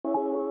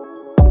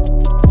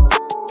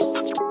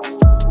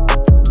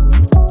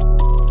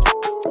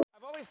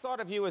always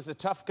thought of you as a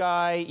tough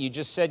guy. You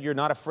just said you're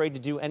not afraid to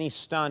do any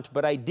stunt,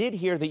 but I did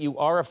hear that you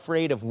are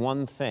afraid of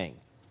one thing.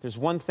 There's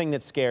one thing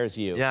that scares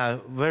you. Yeah,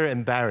 very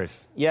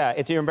embarrassed. Yeah,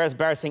 you're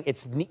embarrassing.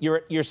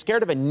 You're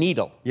scared of a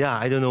needle. Yeah,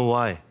 I don't know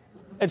why.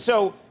 And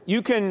so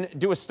you can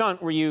do a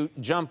stunt where you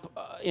jump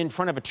in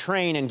front of a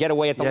train and get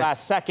away at the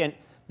last second.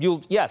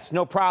 Yes,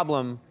 no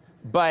problem.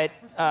 But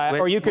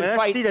or you can when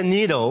fight. I see the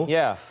needle.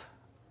 Yeah.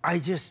 I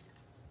just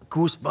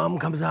goosebump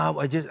comes out.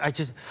 I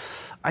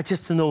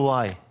just don't know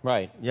why.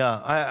 Right. Yeah,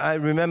 I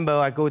remember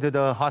I go to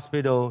the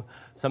hospital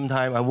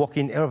sometime. I walk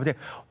in everybody.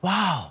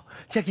 Wow,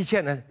 Jackie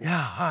Chan.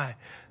 Yeah, hi.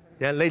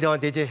 Then later on,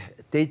 they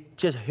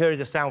just hear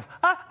the sound.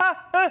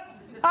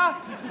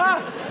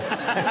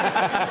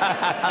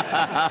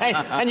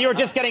 And you were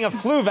just getting a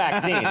flu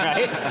vaccine,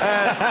 right?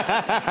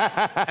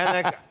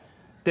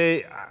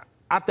 And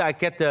after I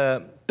get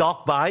the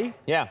dog bite.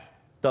 Yeah.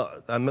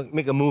 I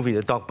make a movie,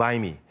 the dog bite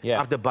me.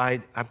 Yeah.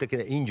 After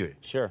getting injured.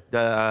 Sure.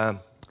 The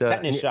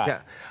tetanus shot.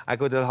 Yeah. I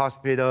go to the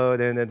hospital,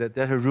 then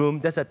there's a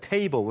room, there's a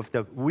table with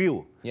the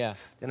wheel. Yeah.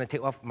 Then I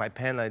take off my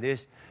pen like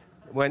this.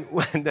 When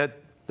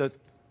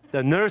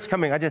the nurse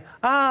coming, I just,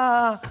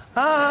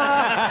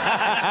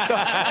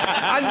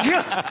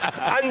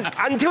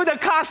 until the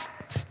car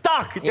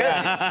stuck.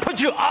 Yeah. Put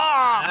you,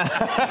 I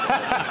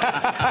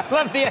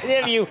love the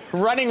idea of you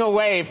running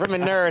away from a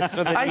nurse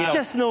with a needle. I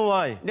just know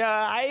why.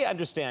 I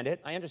understand it.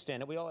 I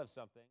understand it. We all have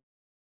something.